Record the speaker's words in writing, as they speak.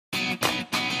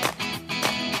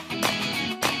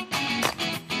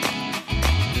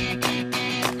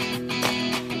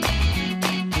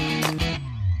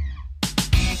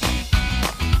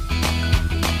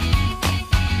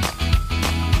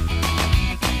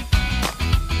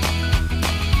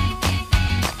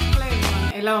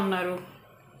ఎలా ఉన్నారు?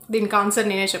 దీనికి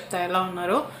ఆన్సర్ నేనే చెప్తా ఎలా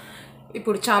ఉన్నారో.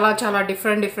 ఇప్పుడు చాలా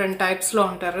డిఫరెంట్ టైప్స్లో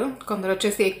ఉంటారు. కొందరు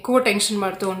వచ్చేసి ఎక్కువ టెన్షన్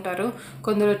పడుతూ ఉంటారు.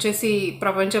 కొందరు వచ్చేసి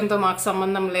ప్రపంచంతో మాకు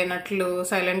సంబంధం లేనట్లు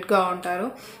సైలెంట్గా ఉంటారు.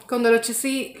 కొందరు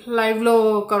వచ్చేసి లైవ్లో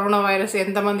కరోనా వైరస్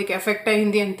ఎంతమందికి ఎఫెక్ట్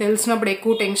అయింది అని తెలిసినప్పుడు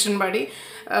ఎక్కువ టెన్షన్ పడి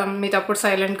మీతప్పుడు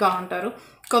సైలెంట్గా ఉంటారు.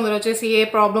 కొందరు వచ్చేసి ఏ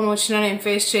ప్రాబ్లం వచ్చినా నేను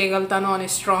ఫేస్ చేయగలుగుతాను అని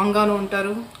స్ట్రాంగ్గాను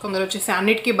ఉంటారు. కొందరు వచ్చేసి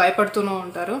అన్నిటికీ భయపడుతూనే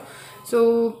ఉంటారు. సో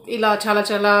ఇలా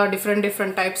చాలా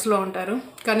డిఫరెంట్ టైప్స్లో ఉంటారు.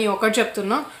 కానీ ఒకటి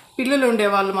చెప్తున్నా, పిల్లలు ఉండే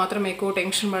వాళ్ళు మాత్రం ఎక్కువ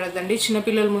టెన్షన్ పడద్దండి.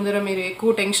 చిన్నపిల్లల ముందర మీరు ఎక్కువ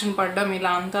టెన్షన్ పడ్డం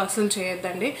ఇలా అంతా అసలు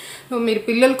చేయొద్దండి. మీరు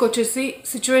పిల్లలకి వచ్చేసి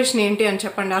సిచ్యువేషన్ ఏంటి అని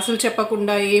చెప్పండి. అసలు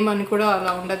చెప్పకుండా ఏమని కూడా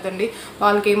అలా ఉండద్దండి.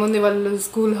 వాళ్ళకి ఏముంది, వాళ్ళు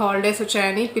స్కూల్ హాలిడేస్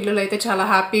వచ్చాయని పిల్లలు అయితే చాలా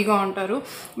హ్యాపీగా ఉంటారు.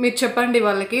 మీరు చెప్పండి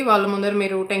వాళ్ళకి, వాళ్ళ ముందర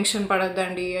మీరు టెన్షన్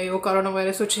పడద్దండి. అయ్యో కరోనా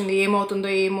వైరస్ వచ్చింది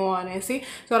ఏమవుతుందో ఏమో అనేసి.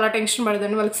 సో అలా టెన్షన్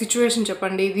పడద్దండి. వాళ్ళకి సిచ్యువేషన్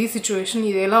చెప్పండి, ఇది సిచ్యువేషన్,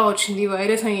 ఇది ఎలా వచ్చింది,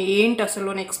 వైరస్ అని ఏంటి అసలు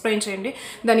అని ఎక్స్ప్లెయిన్ చేయండి.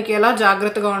 దానికి ఎలా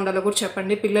జాగ్రత్తగా ఉండాలో కూడా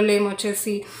చెప్పండి. పిల్లలు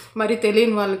ఏమొచ్చేసి మరి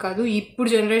తెలియని వాళ్ళు కాదు. ఇప్పుడు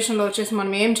జనరేషన్లో వచ్చేసి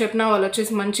మనం ఏం చెప్పినా వాళ్ళు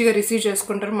వచ్చేసి మంచిగా రిసీవ్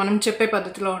చేసుకుంటారు. మనం చెప్పే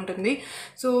పద్ధతిలో ఉంటుంది.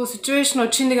 సో సిచ్యువేషన్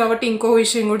వచ్చింది కాబట్టి ఇంకో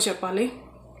విషయం కూడా చెప్పాలి.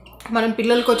 మనం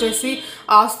పిల్లలకి వచ్చేసి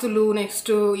ఆస్తులు,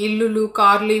 నెక్స్ట్ ఇల్లులు,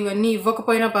 కార్లు ఇవన్నీ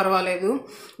ఇవ్వకపోయినా పర్వాలేదు.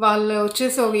 వాళ్ళు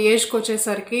వచ్చేసి ఒక ఏజ్కి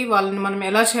వచ్చేసరికి వాళ్ళని మనం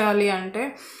ఎలా చేయాలి అంటే,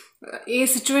 ఏ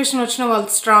సిచ్యువేషన్ వచ్చినా వాళ్ళు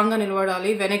స్ట్రాంగ్గా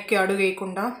నిలబడాలి, వెనక్కి అడుగు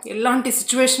వేయకుండా. ఎలాంటి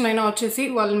సిచ్యువేషన్ అయినా వచ్చేసి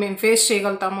వాళ్ళు మేము ఫేస్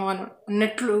చేయగలుగుతాము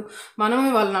అన్నట్లు మనమే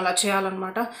వాళ్ళని అలా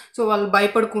చేయాలన్నమాట. సో వాళ్ళు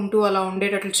భయపడుకుంటూ అలా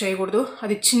ఉండేటట్లు చేయకూడదు.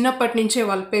 అది చిన్నప్పటి నుంచే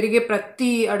వాళ్ళు పెరిగే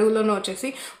ప్రతి అడుగులోనూ వచ్చేసి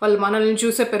వాళ్ళు మనల్ని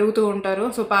చూసే పెరుగుతూ ఉంటారు.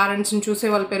 సో పేరెంట్స్ని చూసే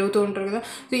వాళ్ళు పెరుగుతూ ఉంటారు కదా.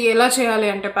 సో ఎలా చేయాలి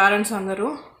అంటే, పేరెంట్స్ అందరూ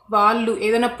వాళ్ళు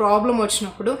ఏదైనా ప్రాబ్లం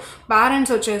వచ్చినప్పుడు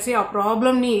పేరెంట్స్ వచ్చేసి ఆ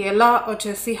ప్రాబ్లమ్ని ఎలా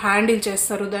వచ్చేసి హ్యాండిల్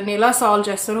చేస్తారు, దాన్ని ఎలా సాల్వ్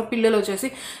చేస్తారో పిల్లలు వచ్చేసి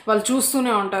వాళ్ళు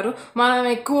చూస్తూనే ఉంటారు.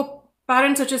 మనం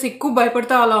పేరెంట్స్ వచ్చేసి ఎక్కువ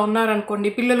భయపడుతూ అలా ఉన్నారనుకోండి,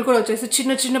 పిల్లలు కూడా వచ్చేసి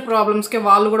చిన్న ప్రాబ్లమ్స్కే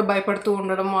వాళ్ళు కూడా భయపడుతూ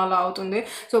ఉండడం అలా అవుతుంది.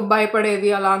 సో భయపడేది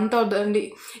అలా అంతా వద్దండి.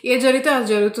 ఏ జరిగితే అది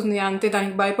జరుగుతుంది అంతే.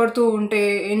 దానికి భయపడుతూ ఉంటే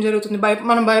ఏం జరుగుతుంది?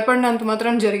 మనం భయపడినంత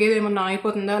మాత్రం జరిగేది ఏమన్నా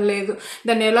అయిపోతుందా? లేదు.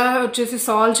 దాన్ని ఎలా వచ్చేసి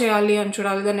సాల్వ్ చేయాలి అని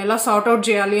చూడాలి, దాన్ని ఎలా సార్ట్అవుట్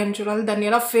చేయాలి అని చూడాలి, దాన్ని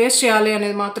ఎలా ఫేస్ చేయాలి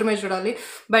అనేది మాత్రమే చూడాలి.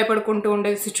 భయపడుకుంటూ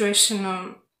ఉండే సిచ్యువేషన్,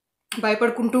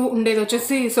 భయపడుకుంటూ ఉండేది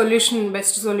వచ్చేసి సొల్యూషన్,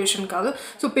 బెస్ట్ సొల్యూషన్ కాదు.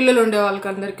 సో పిల్లలు ఉండే వాళ్ళకి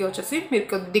అందరికీ వచ్చేసి మీరు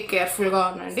కొద్దిగా కేర్ఫుల్గా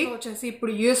ఉండండి. వచ్చేసి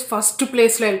ఇప్పుడు యూఎస్ ఫస్ట్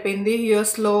ప్లేస్లో వెళ్ళిపోయింది.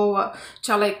 యూఎస్లో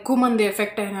చాలా ఎక్కువ మంది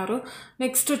ఎఫెక్ట్ అయినారు.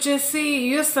 నెక్స్ట్ వచ్చేసి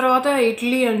యూఎస్ తర్వాత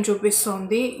ఇటలీ అని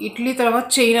చూపిస్తుంది, ఇటలీ తర్వాత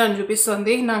చైనా అని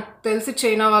చూపిస్తుంది. నాకు తెలిసి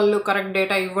చైనా వాళ్ళు కరెక్ట్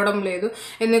డేటా ఇవ్వడం లేదు.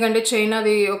 ఎందుకంటే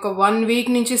చైనాది ఒక 1 వీక్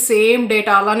నుంచి సేమ్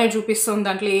డేటా అలానే చూపిస్తుంది,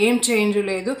 దాంట్లో ఏం చేంజ్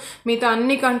లేదు. మిగతా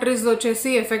అన్ని కంట్రీస్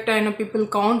వచ్చేసి ఎఫెక్ట్ అయిన పీపుల్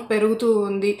కౌంట్ పెరుగుతూ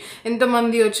ఉంది.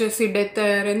 ఎంతమంది వచ్చేసి డెత్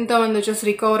అయ్యారు, ఎంతమంది వచ్చేసి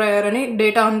రికవర్ అయ్యారని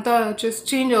డేటా అంతా వచ్చేసి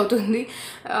చేంజ్ అవుతుంది.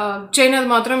 చైనాది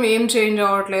మాత్రం ఏం చేంజ్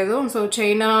అవ్వట్లేదు. సో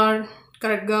చైనా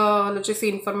కరెక్ట్గా వాళ్ళు వచ్చేసి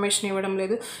ఇన్ఫర్మేషన్ ఇవ్వడం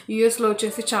లేదు. యూఎస్లో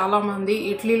వచ్చేసి చాలామంది,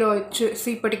 ఇటలీలో వచ్చేసి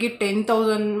ఇప్పటికీ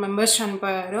 10,000 మెంబర్స్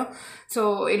చనిపోయారు. సో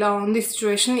ఇలా ఉంది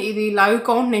సిచ్యువేషన్. ఇది లైవ్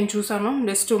కౌంట్ నేను చూసాను,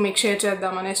 జస్ట్ మీకు షేర్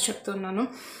చేద్దామనేసి చెప్తున్నాను.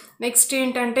 నెక్స్ట్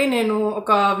ఏంటంటే, నేను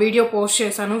ఒక వీడియో పోస్ట్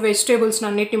చేశాను వెజిటేబుల్స్ని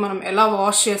అన్నిటిని మనం ఎలా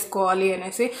వాష్ చేసుకోవాలి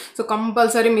అనేసి. సో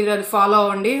కంపల్సరీ మీరు అది ఫాలో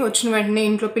అవ్వండి. వచ్చిన వెంటనే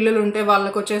ఇంట్లో పిల్లలు ఉంటే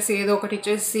వాళ్ళకి వచ్చేసి ఏదో ఒకటి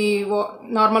ఇచ్చేసి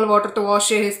నార్మల్ వాటర్తో వాష్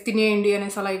చేసి తినేయండి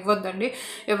అనేసి అలా ఇవ్వద్దండి.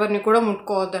 ఎవరిని కూడా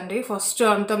ముట్టుకోవద్దండి. ఫస్ట్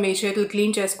అంతా మీ చేతులు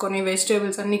క్లీన్ చేసుకొని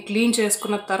వెజిటేబుల్స్ అన్నీ క్లీన్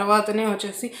చేసుకున్న తర్వాతనే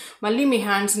వచ్చేసి మళ్ళీ మీ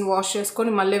హ్యాండ్స్ని వాష్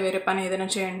చేసుకొని మళ్ళీ వేరే పని ఏదైనా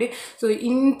చేయండి. సో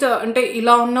ఇంత అంటే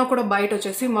ఇలా ఉన్నా కూడా బయట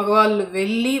వచ్చేసి మగవాళ్ళు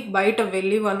బయట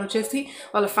వెళ్ళి వాళ్ళు వచ్చేసి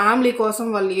వాళ్ళ ఫ్యామిలీ కోసం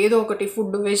వాళ్ళు ఏదో ఒకటి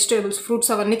ఫుడ్, వెజిటేబుల్స్,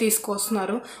 ఫ్రూట్స్ అవన్నీ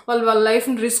తీసుకొస్తున్నారు. వాళ్ళ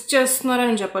లైఫ్ని రిస్క్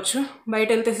చేస్తున్నారని చెప్పచ్చు. బయట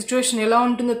వెళ్తే సిచ్యువేషన్ ఎలా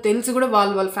ఉంటుందో తెలిసి కూడా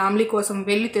వాళ్ళ ఫ్యామిలీ కోసం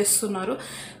వెళ్ళి తెస్తున్నారు.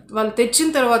 వాళ్ళు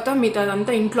తెచ్చిన తర్వాత మిగతా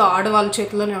అదంతా ఇంట్లో ఆడవాళ్ళ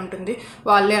చేతిలోనే ఉంటుంది.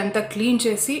 వాళ్ళే అంతా క్లీన్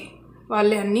చేసి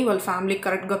వాళ్ళే అన్నీ వాళ్ళ ఫ్యామిలీకి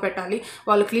కరెక్ట్గా పెట్టాలి.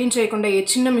 వాళ్ళు క్లీన్ చేయకుండా ఏ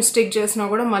చిన్న మిస్టేక్ చేసినా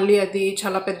కూడా మళ్ళీ అది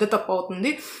చాలా పెద్ద తప్పు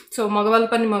అవుతుంది. సో మగవాళ్ళ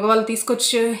పని మగవాళ్ళు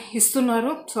తీసుకొచ్చి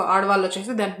ఇస్తున్నారు. సో ఆడవాళ్ళు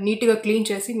వచ్చేసి దాన్ని నీట్గా క్లీన్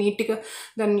చేసి నీట్గా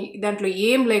దాంట్లో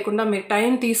ఏం లేకుండా మీరు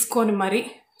టైం తీసుకొని మరి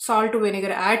సాల్ట్,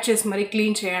 వెనిగర్ యాడ్ చేసి మరీ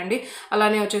క్లీన్ చేయండి.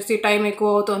 అలానే వచ్చేసి టైం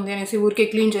ఎక్కువ అవుతుంది అనేసి ఊరికే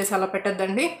క్లీన్ చేసి అలా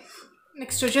పెట్టద్దండి.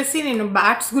 నెక్స్ట్ వచ్చేసి నేను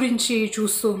బ్యాట్స్ గురించి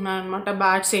చూస్తూ ఉన్నాను అనమాట.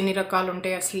 బ్యాట్స్ ఎన్ని రకాలు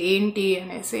ఉంటాయి, అసలు ఏంటి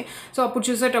అనేసి. సో అప్పుడు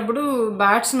చూసేటప్పుడు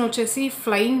బ్యాట్స్ని వచ్చేసి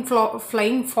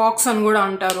ఫ్లయింగ్ ఫాక్స్ అని కూడా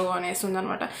అంటారు అనేసి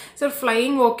ఉందనమాట. సో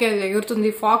ఫ్లయింగ్ ఓకే, అది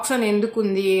ఎగురుతుంది, ఫాక్స్ అని ఎందుకు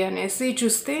ఉంది అనేసి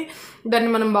చూస్తే దాన్ని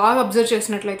మనం బాగా అబ్జర్వ్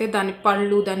చేసినట్లయితే దాని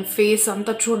పళ్ళు, దాని ఫేస్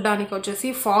అంతా చూడడానికి వచ్చేసి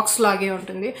ఫాక్స్ లాగే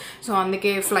ఉంటుంది. సో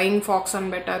అందుకే ఫ్లయింగ్ ఫాక్స్ అని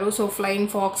పెట్టారు. సో ఫ్లయింగ్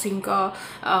ఫాక్స్, ఇంకా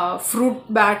ఫ్రూట్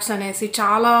బ్యాట్స్ అనేసి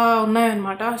చాలా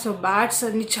ఉన్నాయన్నమాట. సో బ్యాట్స్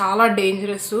అన్ని చాలా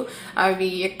డేంజరస్. అవి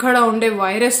ఎక్కడ ఉండే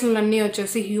వైరస్లన్నీ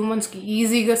వచ్చేసి హ్యూమన్స్కి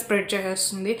ఈజీగా స్ప్రెడ్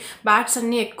చేసేస్తుంది. బ్యాట్స్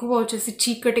అన్నీ ఎక్కువ వచ్చేసి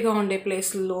చీకటిగా ఉండే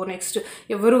ప్లేస్ల్లో, నెక్స్ట్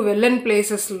ఎవరు వెళ్ళని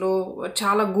ప్లేసెస్లో,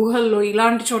 చాలా గుహల్లో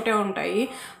ఇలాంటి చోటే ఉంటాయి.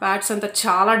 బ్యాట్స్ అంతా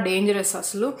చాలా డేంజరస్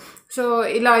అసలు. సో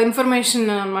ఇలా ఇన్ఫర్మేషన్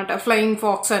అనమాట. ఫ్లయింగ్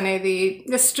ఫాక్స్ అనేది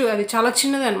జస్ట్ అది చాలా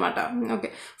చిన్నది అనమాట. ఓకే,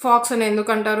 ఫాక్స్ అని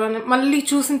ఎందుకు అంటారు అని మళ్ళీ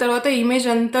చూసిన తర్వాత, ఇమేజ్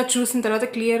అంతా చూసిన తర్వాత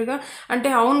క్లియర్గా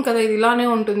అంటే అవును కదా ఇది ఇలానే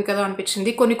ఉంటుంది కదా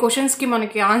అనిపించింది. కొన్ని క్వశ్చన్స్కి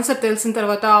మనకి ఆన్సర్ తెలిసిన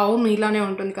తర్వాత అవును ఇలానే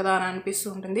ఉంటుంది కదా అని అనిపిస్తూ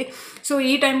ఉంటుంది. సో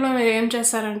ఈ టైంలో మీరు ఏం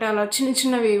చేస్తారంటే అలా చిన్న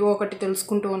చిన్నవి ఒకటి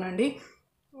తెలుసుకుంటూ ఉండండి.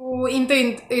 ఇంత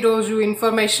ఈరోజు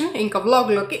ఇన్ఫర్మేషన్. ఇంకా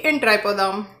వ్లాగ్లోకి ఎంటర్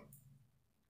అయిపోదాం.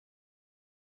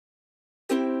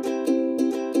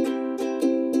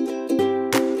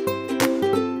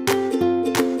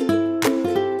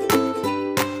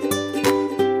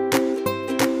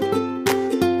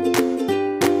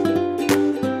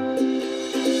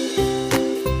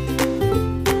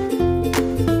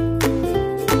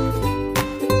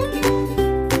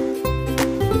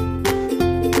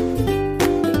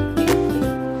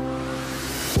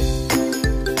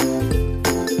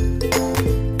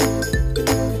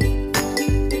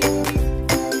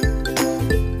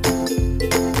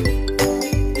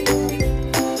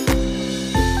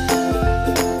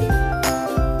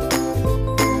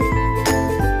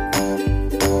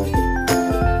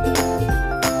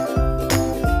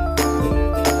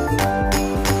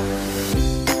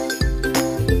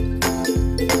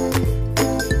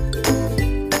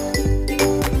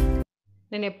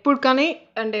 నేను ఎప్పుడు కానీ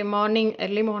అంటే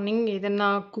ఎర్లీ మార్నింగ్ ఏదైనా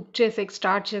కుక్ చేసే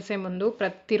స్టార్ట్ చేసే ముందు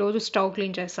ప్రతిరోజు స్టవ్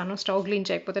క్లీన్ చేస్తాను. స్టవ్ క్లీన్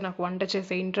చేయకపోతే నాకు వంట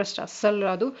చేసే ఇంట్రెస్ట్ అస్సలు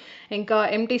రాదు. ఇంకా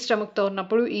ఎంటీ స్టమక్తో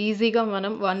ఉన్నప్పుడు ఈజీగా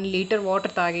మనం 1 లీటర్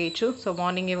వాటర్ తాగేయచ్చు. సో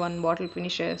మార్నింగే 1 బాటిల్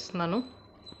ఫినిష్ చేస్తున్నాను.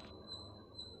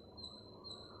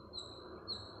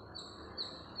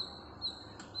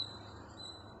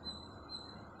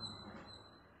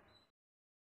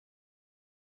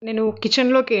 నేను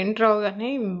కిచెన్లోకి ఎంటర్ అవగానే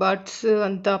బర్డ్స్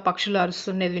అంతా పక్షులు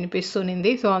అరుస్తుండేది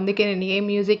వినిపిస్తుంది. సో అందుకే నేను ఏ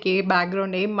మ్యూజిక్, ఏ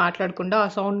బ్యాక్గ్రౌండ్ ఏం మాట్లాడకుండా ఆ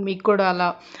సౌండ్ మీకు కూడా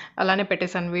అలానే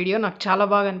పెట్టేశాను వీడియో. నాకు చాలా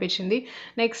బాగా అనిపించింది.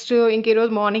 నెక్స్ట్ ఇంక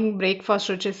ఈరోజు మార్నింగ్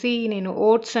బ్రేక్ఫాస్ట్ వచ్చేసి నేను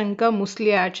ఓట్స్ ఇంకా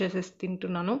ముస్లీ యాడ్ చేసేసి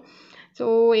తింటున్నాను. సో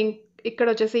ఇక్కడ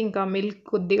వచ్చేసి ఇంకా మిల్క్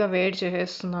కొద్దిగా వేడి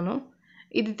చేసేస్తున్నాను.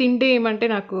 ఇది తింటే ఏమంటే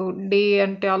నాకు డే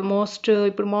అంటే ఆల్మోస్ట్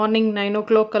ఇప్పుడు మార్నింగ్ 9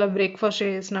 o'clock అలా బ్రేక్ఫాస్ట్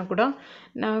చేసినా కూడా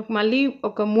నాకు మళ్ళీ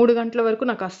ఒక 3 గంటల వరకు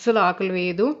నాకు అస్సలు ఆకలి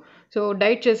వేయదు. సో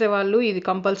డైట్ చేసేవాళ్ళు ఇది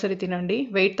కంపల్సరీ తినండి.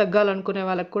 వెయిట్ తగ్గాలనుకునే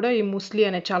వాళ్ళకి కూడా ఈ ముస్లీ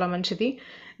అనేది చాలా మంచిది.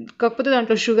 కాకపోతే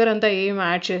దాంట్లో షుగర్ అంతా ఏం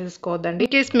యాడ్ చేసేసుకోవద్దండి.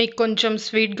 ఇన్ కేస్ మీకు కొంచెం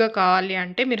స్వీట్గా కావాలి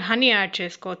అంటే మీరు హనీ యాడ్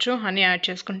చేసుకోవచ్చు. హనీ యాడ్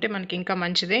చేసుకుంటే మనకి ఇంకా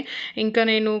మంచిదే. ఇంకా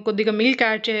నేను కొద్దిగా మిల్క్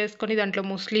యాడ్ చేసుకొని దాంట్లో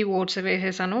ముస్లీ ఓట్స్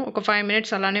వేసేసాను. ఒక 5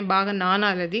 minutes అలానే బాగా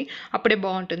నానాలి, అది అప్పుడే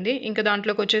బాగుంటుంది. ఇంకా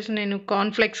దాంట్లోకి వచ్చేసి నేను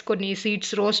కార్న్ఫ్లెక్స్, కొన్ని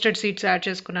సీడ్స్, రోస్టెడ్ సీడ్స్ యాడ్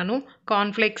చేసుకున్నాను.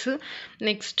 Cornflakes,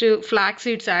 next flax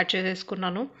seeds add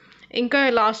చేసేసుకున్నాను. ఇంకా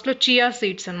లాస్ట్లో చియా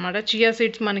సీడ్స్ అనమాట. చియా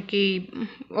సీడ్స్ మనకి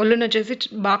ఒళ్ళుని వచ్చేసి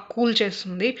బాగా కూల్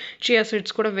చేస్తుంది. చియా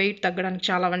సీడ్స్ కూడా వెయిట్ తగ్గడానికి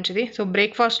చాలా మంచిది. సో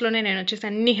బ్రేక్ఫాస్ట్లోనే నేను వచ్చేసి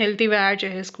అన్ని హెల్తీగా యాడ్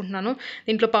చేసేసుకుంటున్నాను.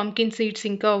 దీంట్లో పంకిన్ సీడ్స్,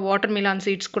 ఇంకా వాటర్ మిలాన్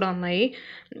సీడ్స్ కూడా ఉన్నాయి.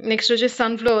 నెక్స్ట్ వచ్చేసి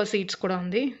సన్ఫ్లవర్ సీడ్స్ కూడా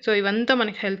ఉంది. సో ఇవంతా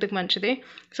మనకి హెల్త్కి మంచిది.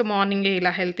 సో మార్నింగే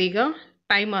ఇలా హెల్తీగా,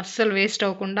 టైం అస్సలు వేస్ట్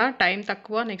అవ్వకుండా, టైం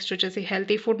తక్కువ, నెక్స్ట్ వచ్చేసి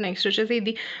హెల్తీ ఫుడ్, నెక్స్ట్ వచ్చేసి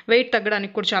ఇది వెయిట్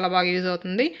తగ్గడానికి కూడా చాలా బాగా యూజ్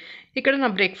అవుతుంది. ఇక్కడ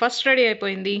నా బ్రేక్ఫాస్ట్ రెడీ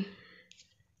అయిపోయింది.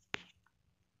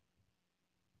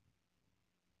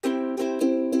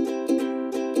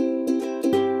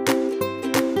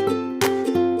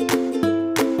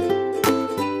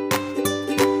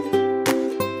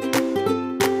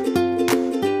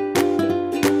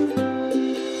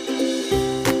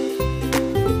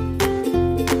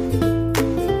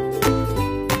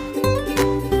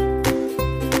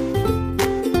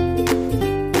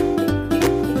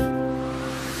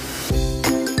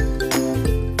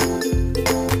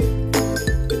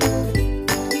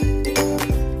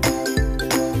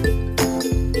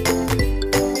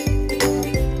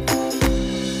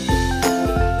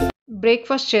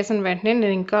 బ్రేక్ఫాస్ట్ చేసిన వెంటనే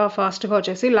నేను ఇంకా ఫాస్ట్గా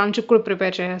వచ్చేసి లంచ్కి కూడా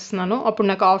ప్రిపేర్ చేస్తున్నాను. అప్పుడు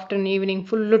నాకు ఆఫ్టర్నూన్, ఈవినింగ్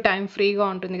ఫుల్ టైం ఫ్రీగా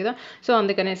ఉంటుంది కదా. సో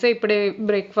అందుకనేసి ఇప్పుడే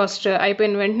బ్రేక్ఫాస్ట్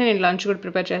అయిపోయిన వెంటనే నేను లంచ్ కూడా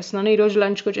ప్రిపేర్ చేస్తున్నాను. ఈరోజు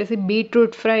లంచ్కి వచ్చేసి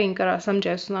బీట్రూట్ ఫ్రై ఇంకా రసం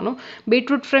చేస్తున్నాను.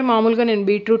 బీట్రూట్ ఫ్రై మామూలుగా నేను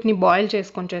బీట్రూట్ని బాయిల్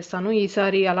చేసుకొని చేస్తాను.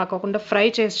 ఈసారి అలా కాకుండా ఫ్రై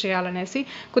చేయాలనేసి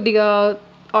కొద్దిగా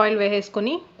ఆయిల్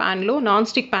వేసేసుకొని ప్యాన్లో నాన్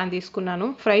స్టిక్ ప్యాన్ తీసుకున్నాను.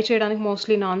 ఫ్రై చేయడానికి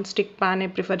మోస్ట్లీ నాన్ స్టిక్ ప్యానే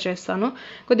ప్రిఫర్ చేస్తాను.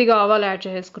 కొద్దిగా ఆవాలు యాడ్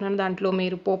చేసుకున్నాను. దాంట్లో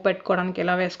మీరు పోపు పెట్టుకోవడానికి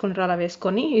ఎలా వేసుకుంటారో అలా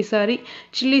వేసుకొని, ఈసారి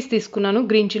చిల్లీస్ తీసుకున్నాను.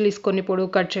 గ్రీన్ చిల్లీస్ కొన్ని పొడుగు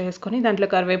కట్ చేసుకొని, దాంట్లో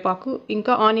కరివేపాకు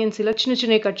ఇంకా ఆనియన్స్ ఇలా చిన్న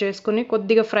చిన్నవి కట్ చేసుకొని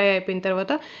కొద్దిగా ఫ్రై అయిపోయిన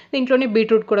తర్వాత దీంట్లోనే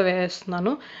బీట్రూట్ కూడా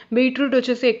వేస్తున్నాను. బీట్రూట్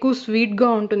వచ్చేసి ఎక్కువ స్వీట్గా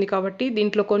ఉంటుంది కాబట్టి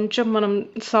దీంట్లో కొంచెం మనం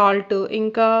సాల్ట్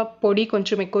ఇంకా పొడి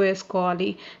కొంచెం ఎక్కువ వేసుకోవాలి.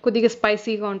 కొద్దిగా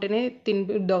స్పైసీగా ఉంటేనే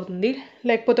తినబుద్ధి అవుతుంది.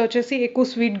 లేకపోతే వచ్చేసి ఎక్కువ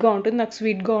స్వీట్గా ఉంటుంది. నాకు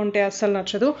స్వీట్గా ఉంటే అస్సలు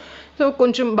నచ్చదు. సో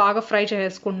కొంచెం బాగా ఫ్రై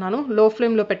చేసుకుంటున్నాను. లో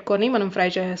ఫ్లేమ్లో పెట్టుకొని మనం ఫ్రై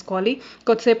చేసుకోవాలి.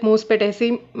 కొద్దిసేపు మూసి పెట్టేసి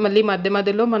మళ్ళీ మధ్య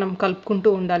మధ్యలో మనం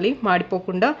కలుపుకుంటూ ఉండాలి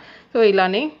మాడిపోకుండా. సో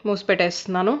ఇలానే మూసి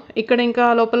పెట్టేస్తున్నాను. ఇక్కడ ఇంకా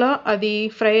లోపల అది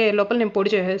ఫ్రై అయ్యే లోపల నేను పొడి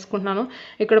చేసేసుకుంటున్నాను.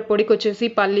 ఇక్కడ పొడికి వచ్చేసి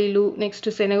పల్లీలు, నెక్స్ట్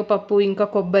శనగపప్పు ఇంకా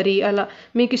కొబ్బరి, అలా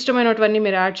మీకు ఇష్టమైనటువన్నీ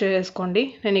మీరు యాడ్ చేసుకోండి.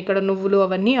 నేను ఇక్కడ నువ్వులు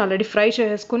అవన్నీ ఆల్రెడీ ఫ్రై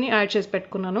చేసుకుని యాడ్ చేసి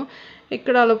పెట్టుకున్నాను.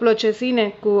 ఇక్కడ లోపల వచ్చేసి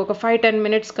నాకు ఒక 5-10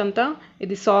 మినిట్స్కి అంతా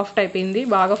ఇది సాఫ్ట్ అయిపోయింది,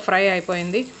 బాగా ఫ్రై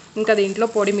అయిపోయింది. ఇంకా దీంట్లో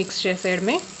పొడి మిక్స్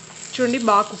చేసేయడమే. చూడండి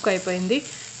బాగా కుక్ అయిపోయింది.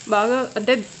 బాగా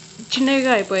అంటే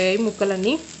చిన్నవిగా అయిపోయాయి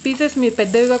ముక్కలన్నీ. పీసెస్ మీరు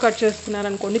పెద్దవిగా కట్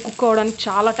చేసుకున్నారనుకోండి కుక్ అవ్వడానికి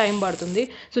చాలా టైం పడుతుంది.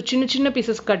 సో చిన్న చిన్న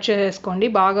పీసెస్ కట్ చేసుకోండి,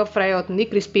 బాగా ఫ్రై అవుతుంది,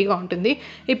 క్రిస్పీగా ఉంటుంది.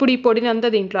 ఇప్పుడు ఈ పొడిని అంతా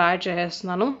దీంట్లో యాడ్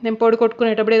చేస్తున్నాను. నేను పొడి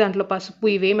కొట్టుకునేటప్పుడే దాంట్లో పసుపు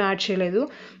ఇవేమి యాడ్ చేయలేదు.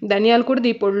 ధనియాలు కూడా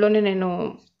ఈ పొడిలోనే నేను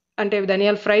అంటే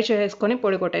ధనియాలు ఫ్రై చేసుకొని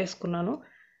పొడి కొట్టేసుకున్నాను.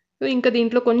 సో ఇంకా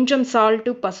దీంట్లో కొంచెం సాల్ట్,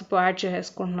 పసుపు యాడ్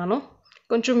చేసుకుంటున్నాను.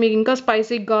 కొంచెం మీకు ఇంకా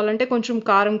స్పైసీగా కావాలంటే కొంచెం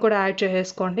కారం కూడా యాడ్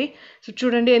చేసుకోండి. సో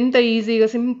చూడండి ఎంత ఈజీగా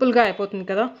సింపుల్గా అయిపోతుంది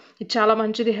కదా. ఇది చాలా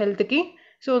మంచిది హెల్త్కి.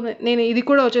 సో నేను ఇది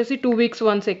కూడా వచ్చేసి 2 వీక్స్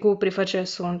వన్స్ ఎక్కువ ప్రిఫర్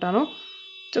చేస్తూ ఉంటాను.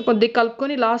 సో కొద్దిగా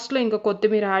కలుపుకొని లాస్ట్లో ఇంకా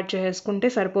కొత్తిమీర యాడ్ చేసుకుంటే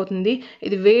సరిపోతుంది.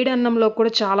 ఇది వేడి అన్నంలో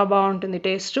కూడా చాలా బాగుంటుంది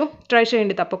టేస్ట్. ట్రై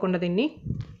చేయండి తప్పకుండా దీన్ని.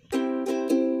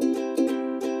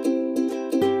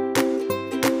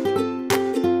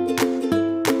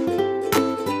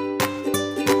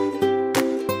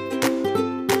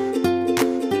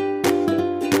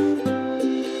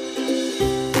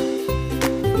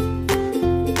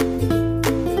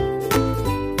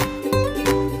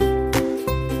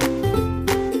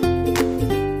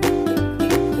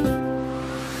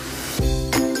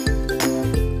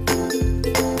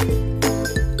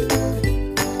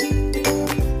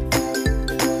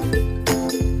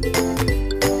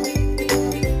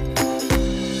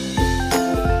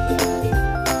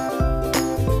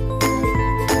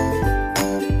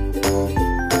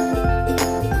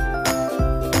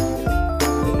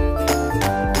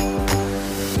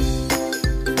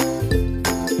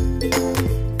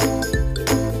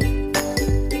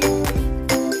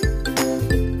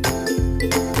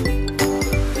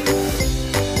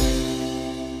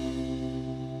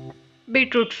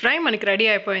 బీట్రూట్ ఫ్రై మనకి రెడీ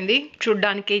అయిపోయింది.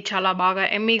 చూడ్డానికి చాలా బాగా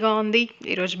ఎమ్మీగా ఉంది.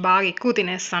 ఈరోజు బాగా ఎక్కువ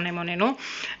తినేస్తానేమో నేను.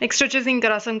 నెక్స్ట్ వచ్చేసి ఇంకా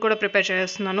రసం కూడా ప్రిపేర్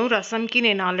చేస్తున్నాను. రసంకి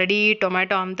నేను ఆల్రెడీ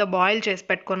టొమాటో అంతా బాయిల్ చేసి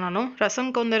పెట్టుకున్నాను. రసం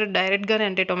కొందరు డైరెక్ట్గానే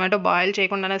అంటే టొమాటో బాయిల్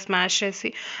చేయకుండానే స్మాష్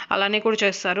చేసి అలానే కూడా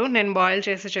చేస్తారు. నేను బాయిల్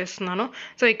చేసి చేస్తున్నాను.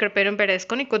 సో ఇక్కడ పెరుగు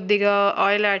పెట్టేసుకొని కొద్దిగా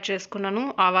ఆయిల్ యాడ్ చేసుకున్నాను,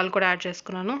 ఆవాలు కూడా యాడ్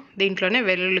చేసుకున్నాను. దీంట్లోనే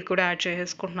వెల్లుల్లి కూడా యాడ్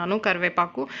చేసుకుంటున్నాను,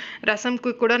 కరివేపాకు.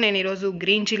 రసంకి కూడా నేను ఈరోజు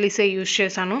గ్రీన్ చిల్లీసే యూజ్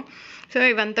చేశాను. సో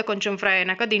ఇవంతా కొంచెం ఫ్రై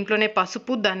అయినాక దీంట్లోనే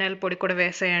పసుపు, ధనియాల పొడి కూడా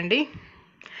వేసేయండి.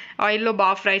 ఆయిల్లో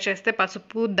బాగా ఫ్రై చేస్తే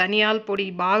పసుపు, ధనియాల పొడి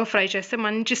బాగా ఫ్రై చేస్తే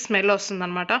మంచి స్మెల్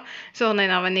వస్తుందన్నమాట. సో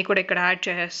నేను అవన్నీ కూడా ఇక్కడ యాడ్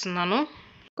చేసేస్తున్నాను.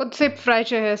 కొద్దిసేపు ఫ్రై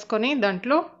చేసుకొని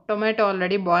దాంట్లో టొమాటో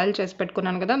ఆల్రెడీ బాయిల్ చేసి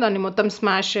పెట్టుకున్నాను కదా, దాన్ని మొత్తం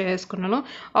స్మాష్ చేసుకున్నాను.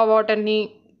 ఆ వాటర్ని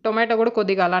టొమాటో కూడా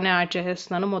కొద్దిగా అలానే యాడ్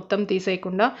చేసేస్తున్నాను, మొత్తం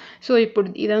తీసేయకుండా. సో ఇప్పుడు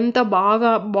ఇదంతా బాగా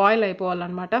బాయిల్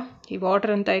అయిపోవాలన్నమాట. ఈ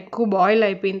వాటర్ అంతా ఎక్కువ బాయిల్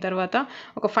అయిపోయిన తర్వాత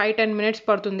ఒక 5-10 మినిట్స్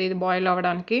పడుతుంది ఇది బాయిల్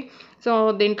అవ్వడానికి. సో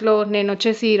దీంట్లో నేను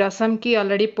వచ్చేసి రసంకి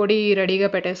ఆల్రెడీ పొడి రెడీగా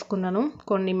పెట్టేసుకున్నాను.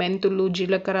 కొన్ని మెంతులు,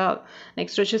 జీలకర్ర,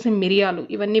 నెక్స్ట్ వచ్చేసి మిరియాలు,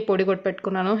 ఇవన్నీ పొడి కొట్టి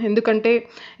పెట్టుకున్నాను. ఎందుకంటే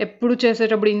ఎప్పుడు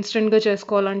చేసేటప్పుడు ఇన్స్టెంట్గా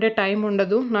చేసుకోవాలంటే టైం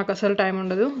ఉండదు, నాకు అసలు టైం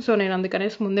ఉండదు. సో నేను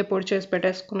అందుకనేసి ముందే పొడి చేసి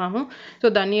పెట్టేసుకున్నాను. సో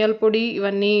ధనియాల పొడి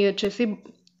ఇవన్నీ వచ్చేసి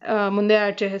ముందే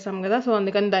యాడ్ చేసేసాం కదా, సో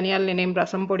అందుకని ధనియాలు నేనేం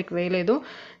రసం పొడికి వేయలేదు.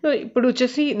 సో ఇప్పుడు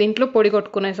వచ్చేసి దీంట్లో పొడి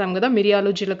కొట్టుకునేసాం కదా, మిరియాలు,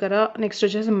 జీలకర్ర, నెక్స్ట్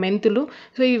వచ్చేసి మెంతులు.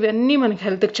 సో ఇవన్నీ మనకి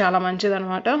హెల్త్కి చాలా మంచిది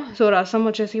అనమాట. సో రసం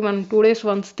వచ్చేసి మనం 2 days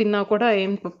వన్స్ తిన్నా కూడా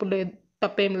ఏం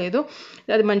తప్పేం లేదు,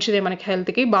 అది మంచిదే మనకి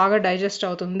హెల్త్కి, బాగా డైజెస్ట్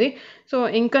అవుతుంది. సో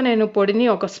ఇంకా నేను పొడిని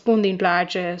 1 స్పూన్ దీంట్లో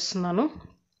యాడ్ చేస్తున్నాను.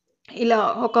 ఇలా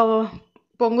ఒక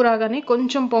పొంగు రాగానే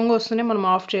కొంచెం పొంగు వస్తూనే మనం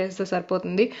ఆఫ్ చేస్తే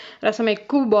సరిపోతుంది. రసం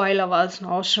ఎక్కువ బాయిల్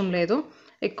అవ్వాల్సిన అవసరం లేదు.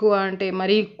 ఎక్కువ అంటే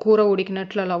మరీ కూర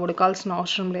ఉడికినట్లు అలా ఉడకాల్సిన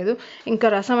అవసరం లేదు. ఇంకా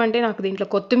రసం అంటే నాకు దీంట్లో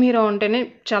కొత్తిమీర ఉంటేనే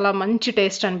చాలా మంచి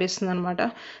టేస్ట్ అనిపిస్తుంది అనమాట.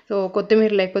 సో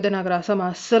కొత్తిమీర లేకపోతే నాకు రసం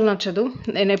అస్సలు నచ్చదు.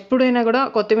 నేను ఎప్పుడైనా కూడా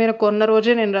కొత్తిమీర కొన్న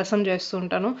రోజే నేను రసం చేస్తూ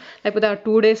ఉంటాను, లేకపోతే ఆ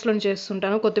 2 డేస్లో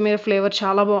చేస్తుంటాను. కొత్తిమీర ఫ్లేవర్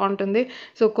చాలా బాగుంటుంది.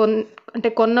 సో అంటే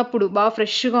కొన్నప్పుడు బాగా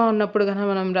ఫ్రెష్గా ఉన్నప్పుడు కనుక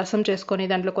మనం రసం చేసుకొని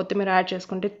దాంట్లో కొత్తిమీర యాడ్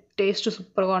చేసుకుంటే టేస్ట్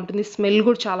సూపర్గా ఉంటుంది. స్మెల్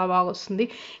కూడా చాలా బాగా వస్తుంది.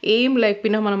 ఏం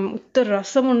లేకపోయినా మనం ఉత్త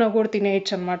రసం ఉన్నా కూడా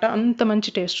తినేయచ్చు అనమాట, అంత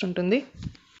మంచి టేస్ట్ ఉంటుంది.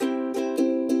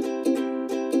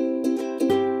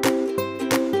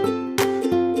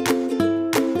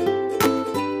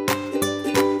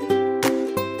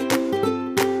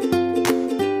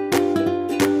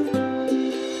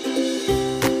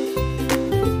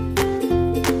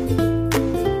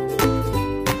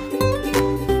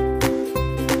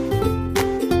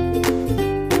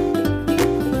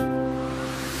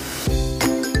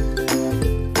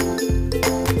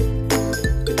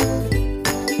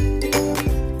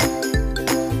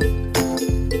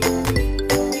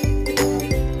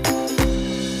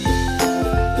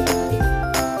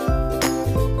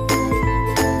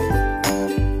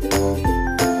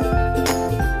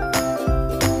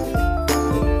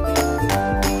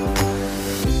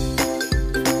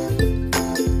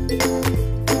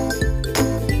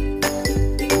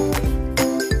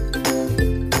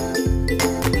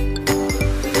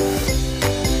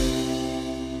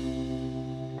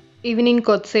 ఈవినింగ్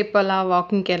కొద్దిసేపు అలా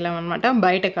వాకింగ్కి వెళ్ళామన్నమాట,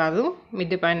 బయట కాదు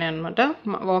మిద్దె పైన అనమాట.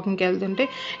 వాకింగ్కి వెళ్తుంటే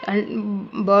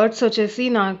బర్డ్స్ వచ్చేసి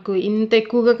నాకు ఇంత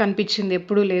ఎక్కువగా కనిపించింది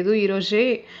ఎప్పుడూ లేదు, ఈరోజే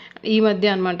ఈ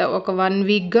మధ్య అనమాట. ఒక 1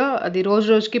 వీక్గా అది రోజు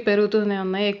రోజుకి పెరుగుతూనే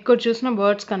ఉన్నాయి. ఎక్కడ చూసినా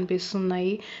బర్డ్స్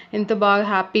కనిపిస్తున్నాయి. ఎంత బాగా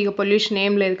హ్యాపీగా, పొల్యూషన్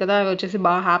ఏం లేదు కదా, అవి వచ్చేసి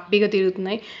బాగా హ్యాపీగా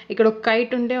తిరుగుతున్నాయి. ఇక్కడ ఒక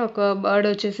కైట్ ఉంటే ఒక బర్డ్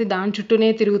వచ్చేసి దాని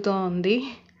చుట్టూనే తిరుగుతూ ఉంది.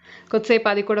 కొద్దిసేపు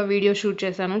అది కూడా వీడియో షూట్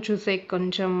చేశాను, చూసే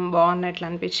కొంచెం బాగున్నట్లు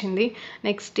అనిపించింది.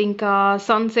 నెక్స్ట్ ఇంకా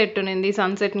సన్సెట్ ఉంది,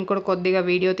 సన్సెట్ని కూడా కొద్దిగా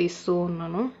వీడియో తీస్తూ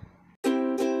ఉన్నాను.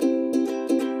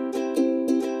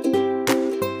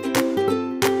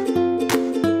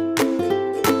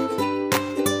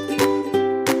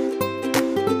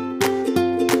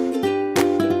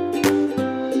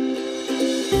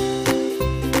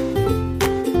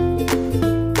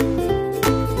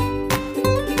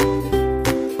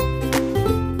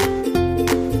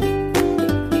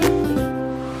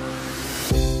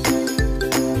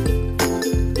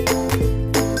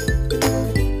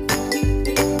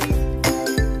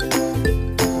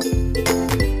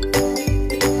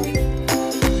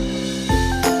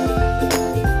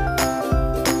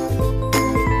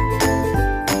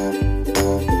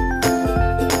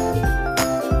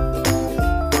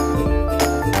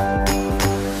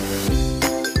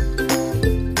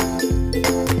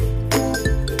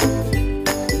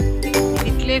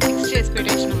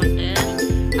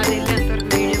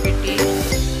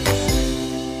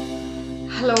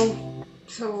 హలో,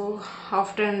 సో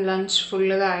ఆఫ్టర్నూన్ లంచ్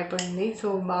ఫుల్గా అయిపోయింది. సో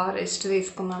బాగా రెస్ట్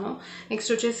తీసుకున్నాను.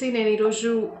 నెక్స్ట్ వచ్చేసి నేను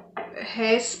ఈరోజు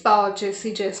హెయిర్ స్పా వచ్చేసి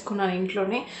చేసుకున్నాను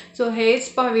ఇంట్లోనే. సో హెయిర్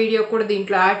స్పా వీడియో కూడా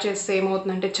దీంట్లో యాడ్ చేస్తే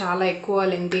ఏమవుతుందంటే చాలా ఎక్కువ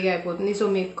లెంతీగా అయిపోతుంది. సో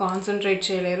మీరు కాన్సన్ట్రేట్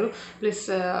చేయలేరు, ప్లస్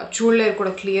చూడలేరు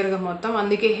కూడా క్లియర్గా మొత్తం.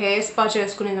 అందుకే హెయిర్ స్పా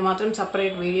చేసుకునేది మాత్రం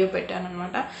సపరేట్ వీడియో పెట్టాను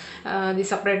అనమాట. అది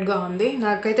సపరేట్గా ఉంది.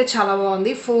 నాకైతే చాలా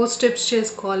బాగుంది. 4 స్టెప్స్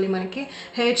చేసుకోవాలి, మనకి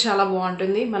హెయిర్ చాలా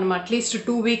బాగుంటుంది. మనం అట్లీస్ట్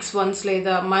 2 వీక్స్ వన్స్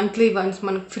లేదా మంత్లీ వన్స్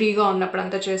మనకు ఫ్రీగా ఉన్నప్పుడు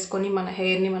అంతా చేసుకొని మన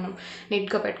హెయిర్ని మనం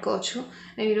నీట్గా పెట్టుకోవచ్చు.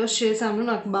 నేను ఈరోజు చేశాను,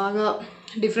 నాకు బాగా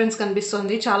డిఫరెన్స్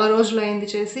కనిపిస్తుంది. చాలా రోజులు అయింది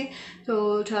చేసి. సో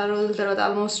చాలా రోజుల తర్వాత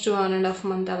ఆల్మోస్ట్ 1.5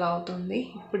 months అలా అవుతుంది.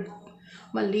 ఇప్పుడు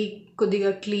మళ్ళీ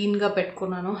కొద్దిగా క్లీన్గా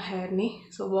పెట్టుకున్నాను హెయిర్ని.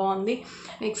 సో బాగుంది.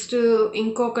 నెక్స్ట్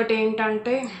ఇంకొకటి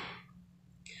ఏంటంటే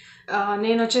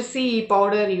నేను వచ్చేసి ఈ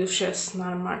పౌడర్ యూస్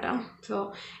చేస్తున్నాను అనమాట. సో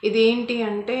ఇదేంటి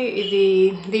అంటే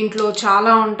దీంట్లో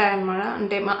చాలా ఉంటాయన్నమాట.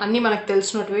 అంటే అన్నీ మనకు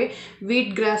తెలిసినట్టువే.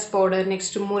 Wheat grass powder,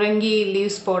 next మురంగి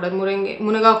leaves powder,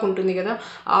 మునగాకు ఉంటుంది కదా,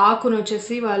 ఆకును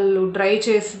వచ్చేసి వాళ్ళు డ్రై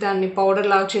చేసి దాన్ని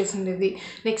పౌడర్ లాగా చేసింది.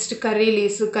 నెక్స్ట్ కర్రీ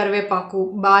లీవ్స్, కరివేపాకు,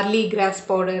 barley grass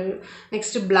powder,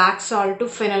 next black salt,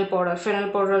 fennel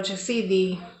powder వచ్చేసి ఇది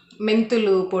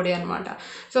మెంతులు పొడి అనమాట.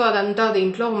 సో అదంతా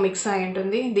దీంట్లో మిక్స్ అయి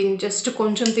ఉంటుంది. దీన్ని జస్ట్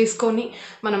కొంచెం తీసుకొని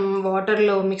మనం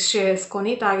వాటర్లో మిక్స్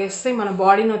చేసుకొని తాగేస్తే మన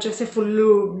బాడీని వచ్చేసి ఫుల్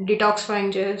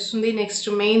డిటాక్సిఫైయింగ్ చేస్తుంది. నెక్స్ట్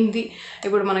మెయిన్ది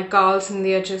ఇప్పుడు మనకు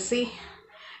కావాల్సింది వచ్చేసి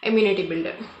ఇమ్యూనిటీ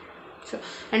బిల్డర్. సో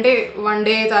అంటే 1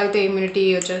 డే తాగితే ఇమ్యూనిటీ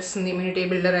వచ్చేస్తుంది, ఇమ్యూనిటీ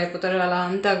బిల్డర్ అయిపోతారు అలా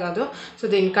అంతా కాదు. సో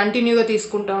దీన్ని కంటిన్యూగా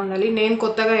తీసుకుంటూ ఉండాలి. నేను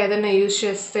కొత్తగా ఏదైనా యూజ్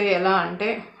చేస్తే ఎలా అంటే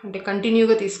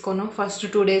కంటిన్యూగా తీసుకోను, ఫస్ట్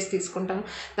 2 డేస్ తీసుకుంటాను.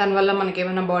 దానివల్ల మనకి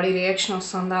ఏమైనా బాడీ రియాక్షన్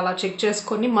వస్తుందా అలా చెక్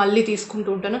చేసుకొని మళ్ళీ తీసుకుంటూ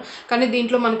ఉంటాను. కానీ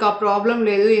దీంట్లో మనకు ఆ ప్రాబ్లం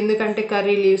లేదు, ఎందుకంటే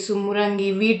curry leaves, మురంగి,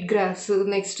 wheat grass,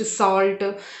 next salt,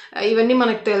 ఇవన్నీ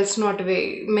మనకు తెలిసినటివే,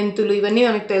 మెంతులు ఇవన్నీ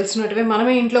మనకు తెలిసినటివే,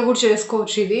 మనమే ఇంట్లో కూడా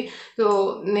చేసుకోవచ్చు ఇది. సో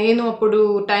నేను అప్పుడు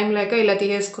టైం లేక ఇలా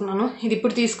తీసేసుకున్నాను. ఇది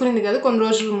ఇప్పుడు తీసుకునింది కదా, కొన్ని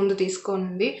రోజుల ముందు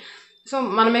తీసుకునింది. సో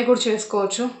మనమే కూడా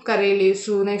చేసుకోవచ్చు. Curry leaves,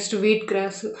 next wheat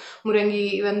grass, మురంగి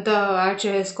ఇవంతా యాడ్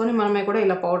చేసుకొని మనమే కూడా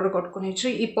ఇలా పౌడర్ కొట్టుకోవచ్చు.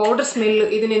 ఈ పౌడర్ స్మెల్,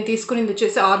 ఇది నేను తీసుకునేది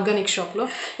వచ్చేసి ఆర్గానిక్ షాప్లో.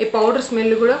 ఈ పౌడర్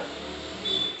స్మెల్ కూడా,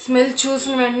 స్మెల్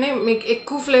చూసిన వెంటనే మీకు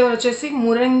ఎక్కువ ఫ్లేవర్ వచ్చేసి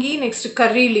మురంగి, నెక్స్ట్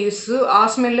కర్రీ లీవ్స్, ఆ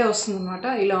స్మెల్లే వస్తుంది అనమాట.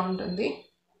 ఇలా ఉంటుంది.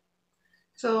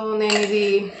 సో నేను ఇది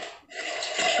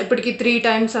ఇప్పటికి 3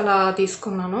 times అలా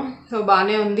తీసుకున్నాను. సో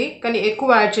బాగానే ఉంది, కానీ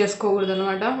ఎక్కువ యాడ్ చేసుకోకూడదు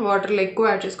అనమాట. వాటర్లో ఎక్కువ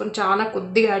యాడ్ చేసుకొని, చాలా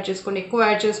కొద్దిగా యాడ్ చేసుకోండి. ఎక్కువ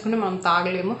యాడ్ చేసుకుంటే మనం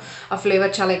తాగలేము, ఆ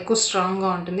ఫ్లేవర్ చాలా ఎక్కువ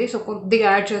స్ట్రాంగ్గా ఉంటుంది. సో కొద్దిగా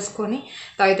యాడ్ చేసుకొని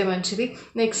తాగితే మంచిది.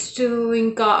 నెక్స్ట్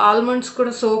ఇంకా ఆల్మండ్స్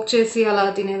కూడా సోక్ చేసి అలా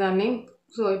తినేదాన్ని.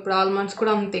 సో ఇప్పుడు ఆల్మండ్స్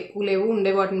కూడా అంత ఎక్కువ లేవు,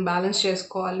 ఉండే వాటిని బ్యాలెన్స్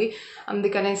చేసుకోవాలి.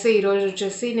 అందుకనేసి ఈరోజు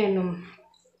వచ్చేసి నేను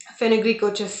ఫెనిగ్రీక్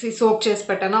వచ్చేసి సోక్ చేసి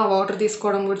పెట్టాను. ఆ వాటర్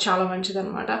తీసుకోవడం కూడా చాలా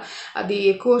మంచిదన్నమాట. అది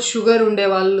ఎక్కువ షుగర్ ఉండే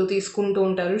వాళ్ళు తీసుకుంటూ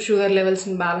ఉంటారు, షుగర్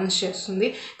లెవెల్స్ని బ్యాలెన్స్ చేస్తుంది.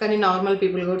 కానీ నార్మల్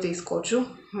పీపుల్ కూడా తీసుకోవచ్చు,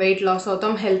 వెయిట్ లాస్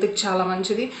అవుతాం, హెల్త్కి చాలా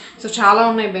మంచిది. సో చాలా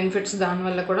ఉన్నాయి బెనిఫిట్స్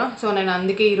దానివల్ల కూడా. సో నేను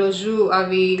అందుకే ఈరోజు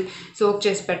అవి సోక్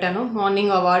చేసి పెట్టాను.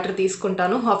 మార్నింగ్ ఆ వాటర్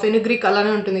తీసుకుంటాను, ఆ ఫెనిగ్రీక్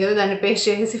అలానే ఉంటుంది కదా, దాన్ని పేస్ట్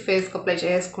చేసి ఫేస్కి అప్లై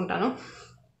చేసుకుంటాను.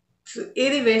 సో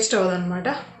ఏది వేస్ట్ అవ్వదు అనమాట.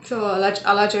 సో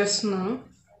అలా చేస్తున్నాను.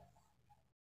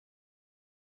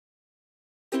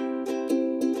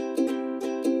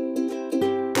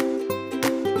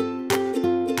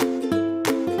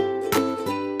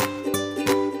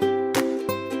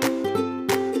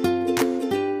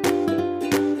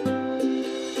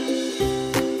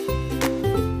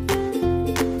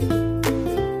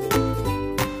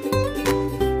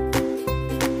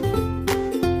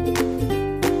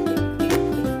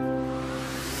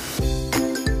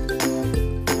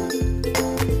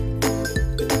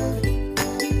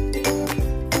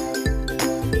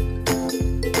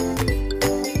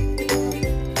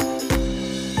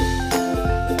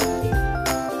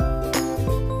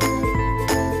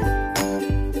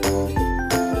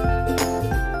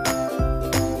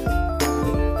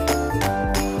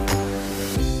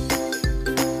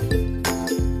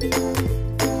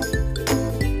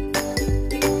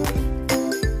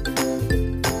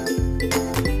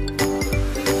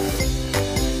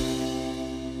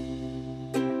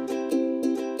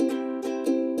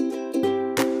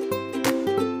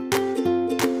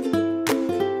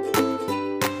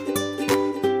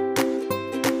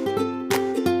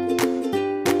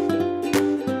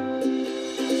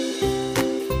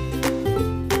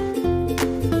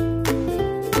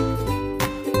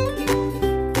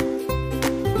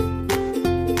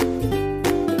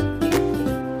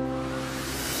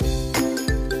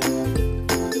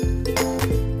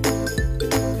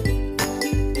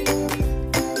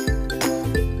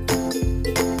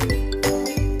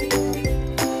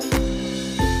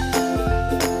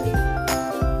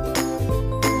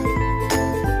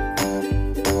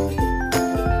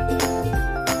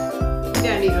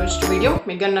 వీడియో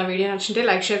మీకు నా వీడియో నచ్చింటే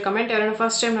లైక్, షేర్, కమెంట్. ఎవరైనా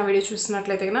ఫస్ట్ టైం నా వీడియో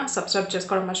చూస్తున్నట్లయితే కన్నా సబ్స్క్రైబ్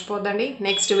చేసుకోవడం మర్చిపోద్దండి.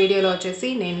 నెక్స్ట్ వీడియోలో వచ్చేసి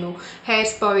నేను హెయిర్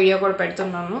స్పా వీడియో కూడా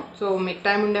పెడుతున్నాను. సో మీకు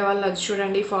టైం ఉండే వాళ్ళు అది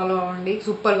చూడండి, ఫాలో అవ్వండి.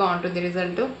 సూపర్గా ఉంటుంది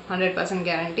రిజల్ట్, 100%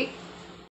 గ్యారంటీ.